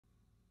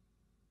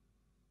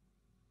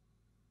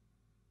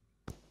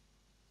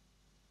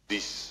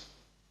10,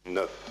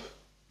 9,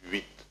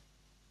 8,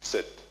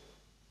 7,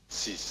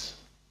 6,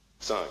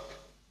 5,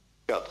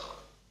 4,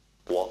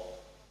 3,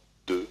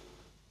 2,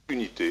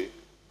 unité,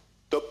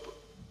 top,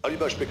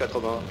 allumage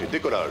P80 et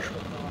décollage.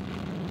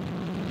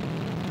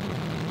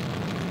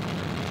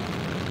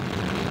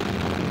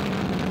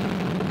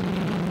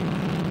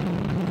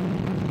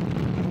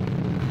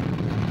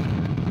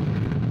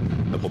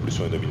 La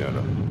propulsion est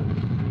nominale.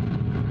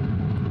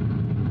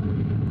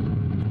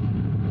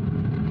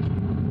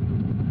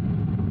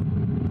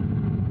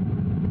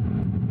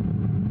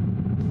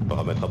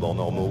 Paramètres à bord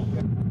normaux.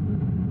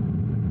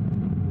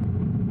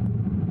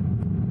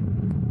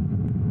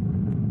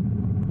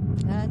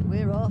 And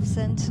we're off.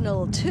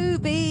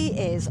 Sentinel-2B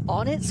is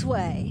on its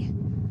way.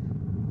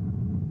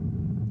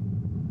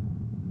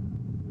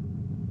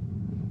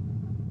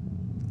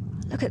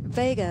 Look at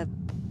Vega.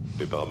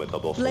 Les paramètres à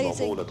bord sont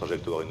normaux, la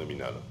trajectoire est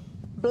nominale.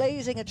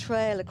 Blazing a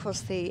trail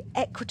across the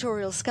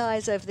equatorial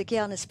skies over the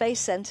Guiana Space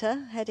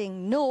Center,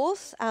 heading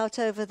north out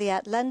over the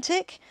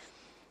Atlantic.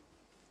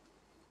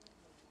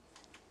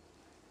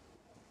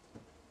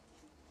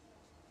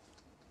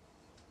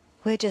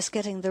 We're just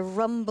getting the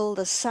rumble,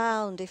 the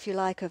sound, if you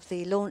like, of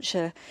the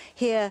launcher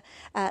here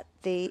at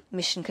the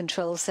Mission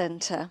Control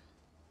Center.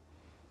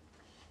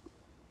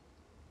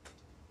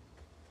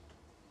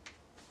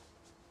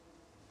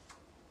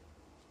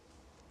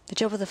 The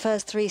job of the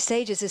first 3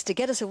 stages is to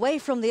get us away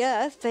from the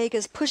Earth.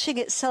 Vega's pushing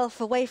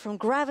itself away from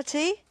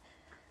gravity.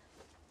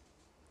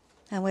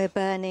 And we're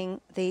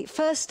burning the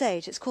first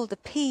stage. It's called the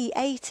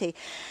P80.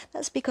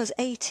 That's because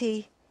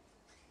 80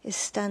 is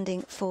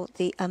standing for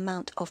the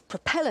amount of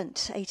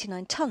propellant,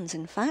 89 tons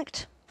in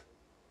fact.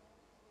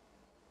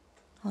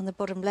 On the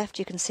bottom left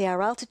you can see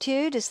our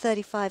altitude is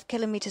 35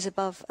 kilometers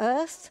above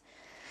Earth,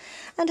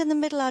 and in the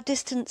middle our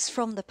distance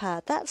from the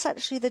pad. That's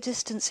actually the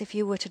distance if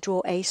you were to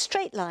draw a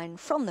straight line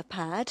from the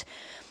pad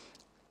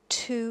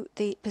to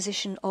the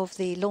position of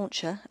the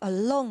launcher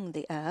along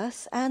the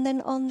Earth, and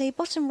then on the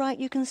bottom right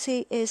you can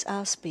see is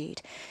our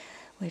speed.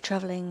 We're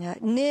travelling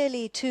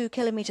nearly 2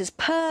 kilometers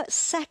per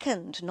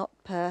second, not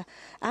per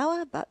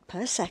hour, but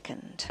per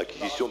second.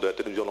 Acquisition de la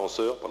télévision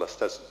lanceur par la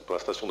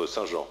station de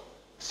Saint-Jean.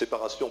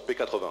 Séparation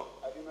P80.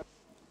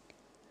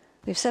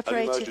 We've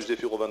Allumage du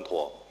Zéphiro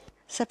 23.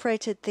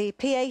 separated the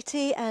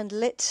P80 and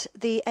lit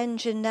the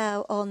engine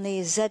now on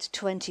the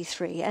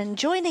Z23. And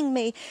joining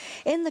me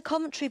in the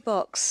commentary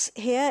box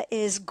here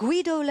is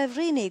Guido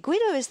Levrini.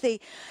 Guido is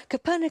the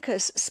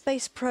Copernicus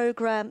Space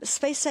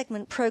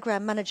Segment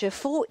Program Manager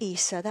for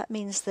ESA. That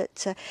means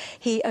that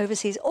he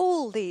oversees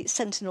all the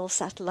Sentinel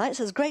satellites.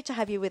 It's great to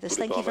have you with us.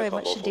 Thank you very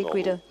much indeed,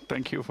 Guido.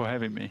 Thank you for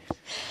having me.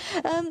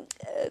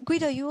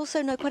 Guido, you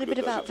also know quite a bit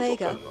about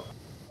Vega.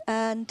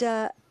 And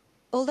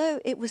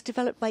although it was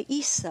developed by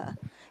ESA,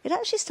 it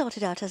actually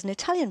started out as an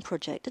Italian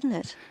project, didn't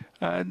it?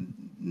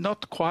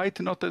 Not quite,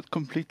 not that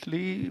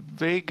completely.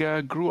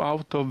 Vega grew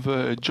out of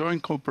a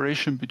joint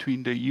cooperation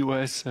between the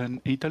US and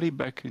Italy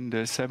back in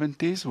the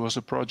 70s. It was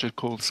a project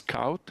called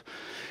Scout.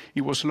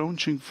 It was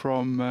launching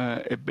from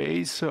a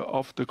base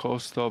off the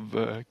coast of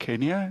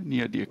Kenya,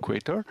 near the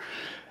equator.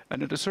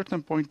 And at a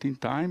certain point in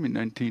time, in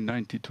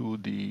 1992,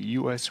 the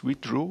US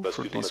withdrew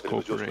from this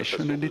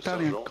cooperation, and the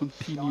Italians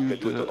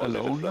continued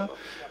alone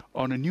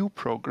on a new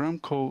program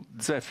called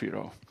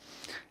Zefiro.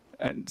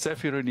 And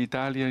Zefiro in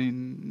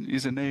Italian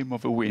is a name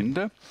of a wind,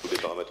 and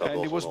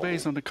it was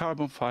based on the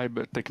carbon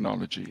fiber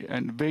technology.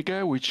 And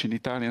Vega, which in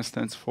Italian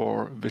stands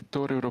for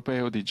Vettore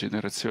Europeo di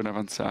Generazione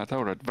Avanzata,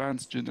 or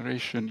Advanced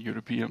Generation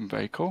European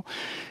Vehicle,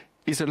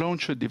 is a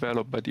launcher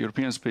developed by the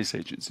European Space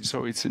Agency.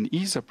 So it's an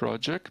ESA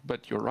project,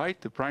 but you're right,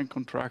 the prime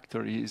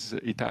contractor is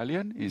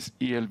Italian, is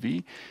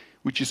ELV,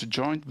 which is a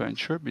joint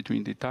venture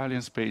between the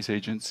Italian Space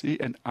Agency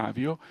and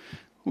Avio,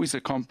 who is a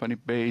company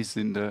based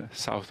in the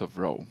south of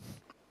Rome.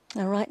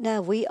 Now, right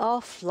now we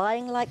are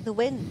flying like the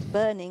wind,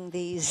 burning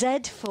the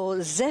Z for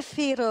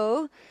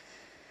Zefiro,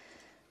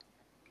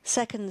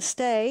 second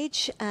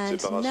stage,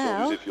 and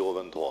now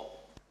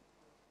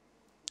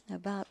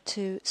about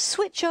to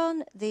switch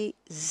on the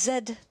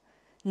Z9,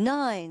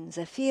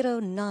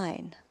 Zefiro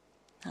 9.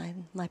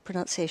 My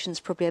pronunciation is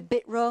probably a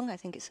bit wrong. I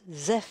think it's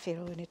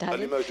Zefiro in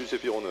Italian.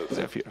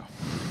 Zefiro.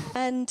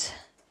 And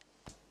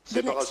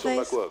the next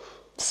phase,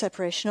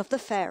 separation of the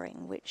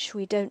fairing, which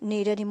we don't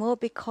need anymore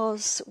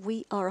because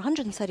we are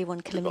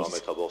 131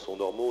 kilometers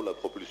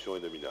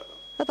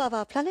above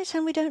our planet,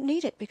 and we don't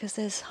need it because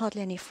there's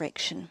hardly any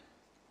friction.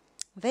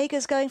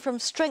 Vega's going from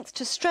strength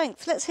to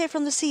strength. Let's hear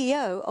from the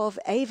CEO of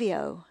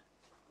Avio.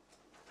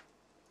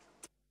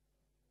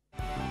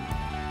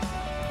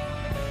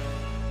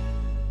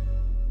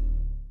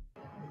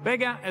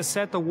 Vega has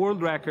set a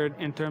world record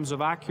in terms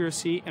of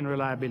accuracy and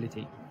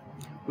reliability,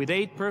 with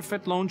 8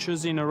 perfect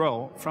launches in a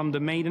row from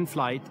the maiden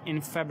flight in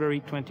February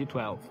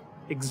 2012,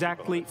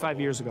 exactly 5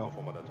 years ago.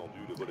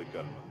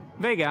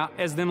 Vega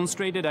has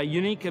demonstrated a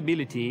unique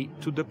ability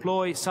to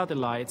deploy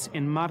satellites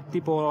in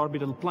multiple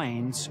orbital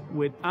planes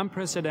with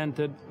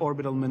unprecedented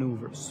orbital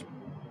maneuvers.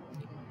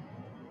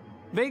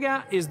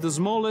 Vega is the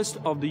smallest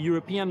of the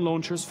European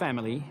launchers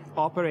family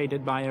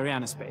operated by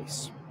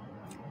Arianespace.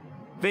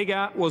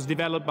 Vega was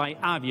developed by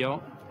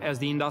Avio as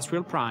the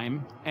industrial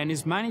prime and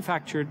is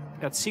manufactured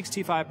at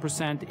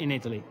 65% in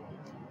Italy,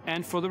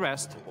 and for the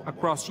rest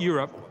across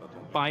Europe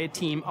by a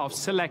team of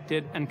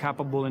selected and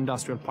capable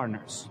industrial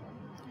partners.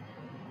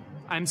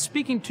 I'm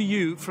speaking to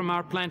you from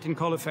our plant in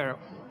Colleferro,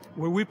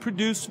 where we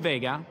produce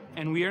Vega,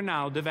 and we are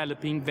now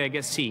developing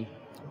Vega C,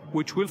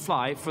 which will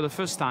fly for the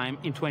first time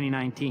in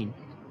 2019.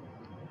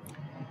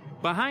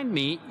 Behind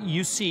me,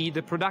 you see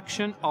the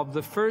production of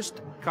the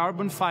first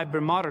carbon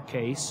fiber motor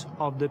case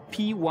of the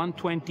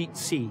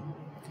P120C,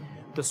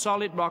 the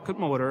solid rocket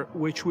motor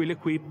which will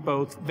equip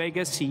both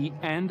Vega C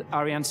and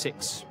Ariane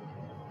 6.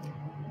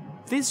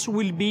 This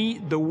will be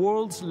the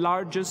world's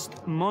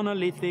largest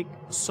monolithic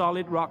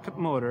solid rocket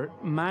motor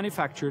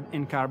manufactured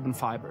in carbon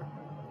fiber.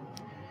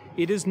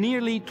 It is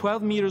nearly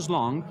 12 meters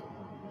long,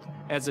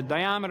 has a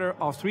diameter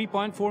of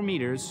 3.4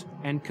 meters,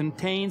 and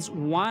contains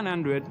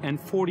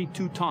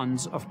 142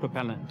 tons of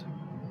propellant.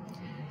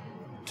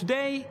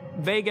 Today,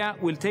 Vega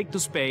will take to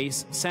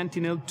space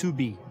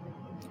Sentinel-2B,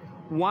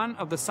 one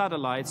of the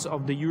satellites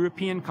of the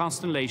European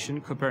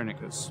constellation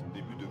Copernicus.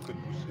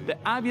 The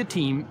Avio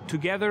team,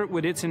 together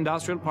with its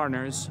industrial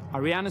partners,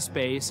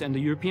 Arianespace and the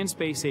European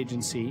Space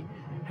Agency,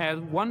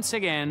 had once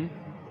again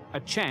a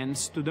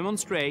chance to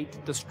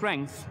demonstrate the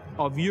strength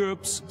of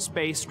Europe's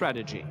space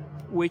strategy,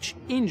 which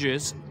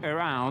hinges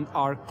around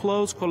our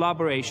close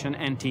collaboration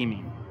and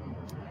teaming.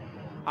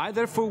 I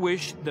therefore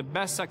wish the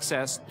best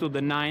success to the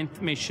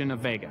 9th mission of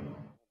Vega.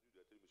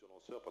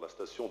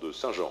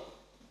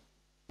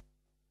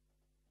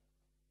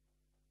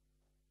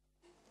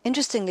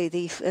 Interestingly,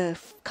 the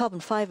carbon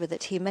fiber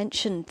that he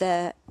mentioned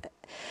there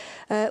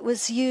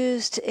was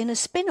used in a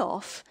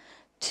spin-off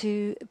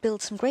to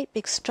build some great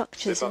big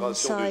structures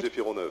inside.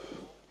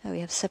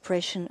 We have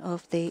separation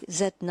of the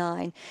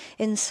Z9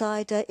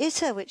 inside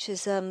ITER, which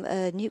is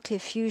a nuclear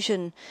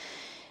fusion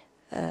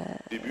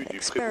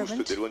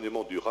experiment.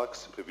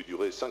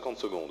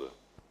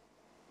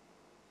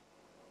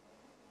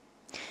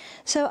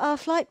 So our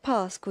flight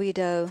path,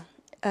 Guido,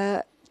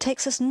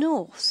 takes us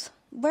north.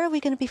 Where are we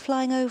going to be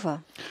flying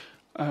over?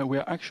 We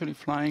are actually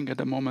flying at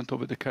the moment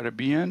over the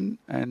Caribbean,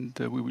 and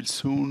we will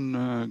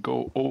soon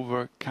go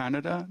over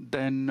Canada,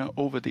 then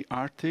over the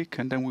Arctic,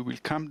 and then we will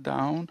come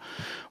down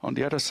on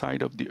the other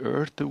side of the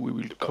Earth. We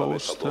will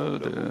coast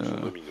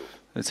the,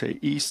 let's say,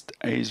 East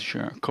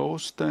Asia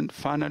coast, and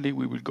finally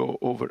we will go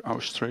over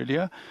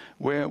Australia,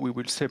 where we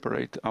will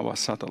separate our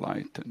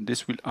satellite.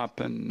 This will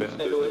happen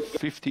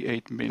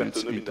 58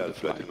 minutes into the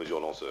flight.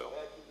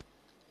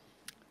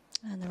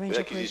 And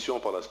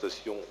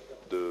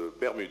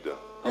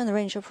the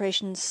range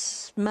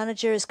operations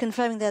manager is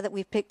confirming there that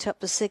we've picked up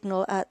the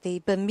signal at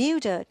the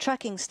Bermuda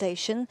tracking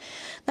station.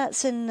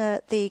 That's in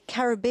the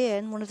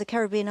Caribbean, one of the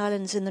Caribbean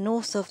islands in the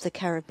north of the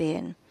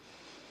Caribbean.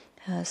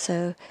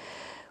 So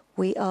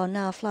we are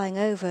now flying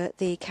over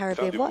the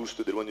Caribbean.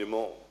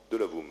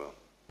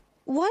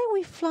 Why are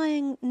we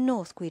flying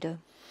north, Guido?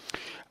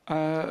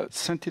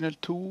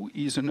 Sentinel-2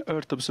 is an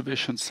Earth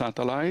observation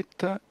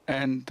satellite,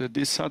 and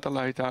this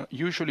satellite are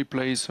usually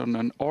placed on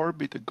an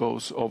orbit that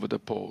goes over the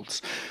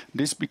poles.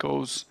 This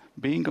because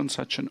being on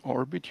such an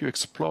orbit, you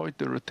exploit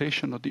the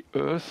rotation of the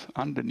Earth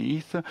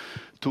underneath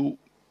to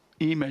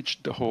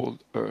image the whole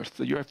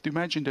Earth. You have to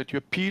imagine that you're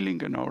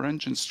peeling an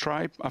orange, and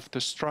stripe after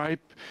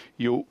stripe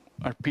you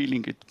are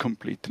peeling it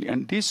completely.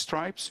 And these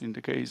stripes, in the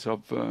case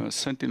of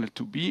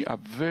Sentinel-2B, are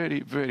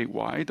very, very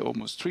wide,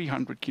 almost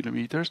 300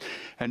 kilometers.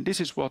 And this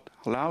is what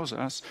allows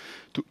us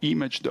to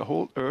image the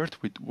whole Earth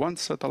with one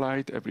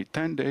satellite every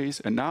 10 days,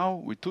 and now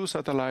with 2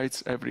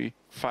 satellites every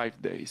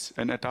 5 days.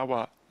 And at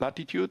our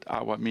latitude,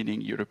 our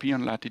meaning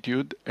European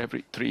latitude,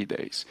 every 3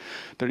 days.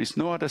 There is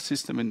no other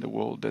system in the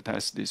world that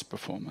has this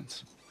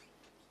performance.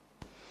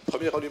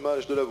 Premier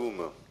allumage de la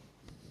VUM.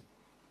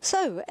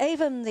 So,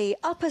 Avon, the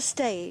upper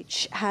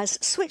stage, has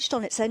switched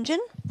on its engine.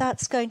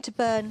 That's going to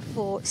burn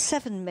for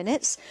 7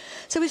 minutes.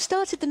 So we've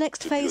started the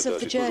next phase of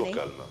the journey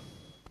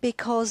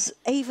because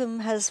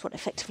Avon has,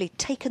 effectively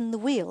taken the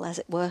wheel, as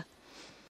it were.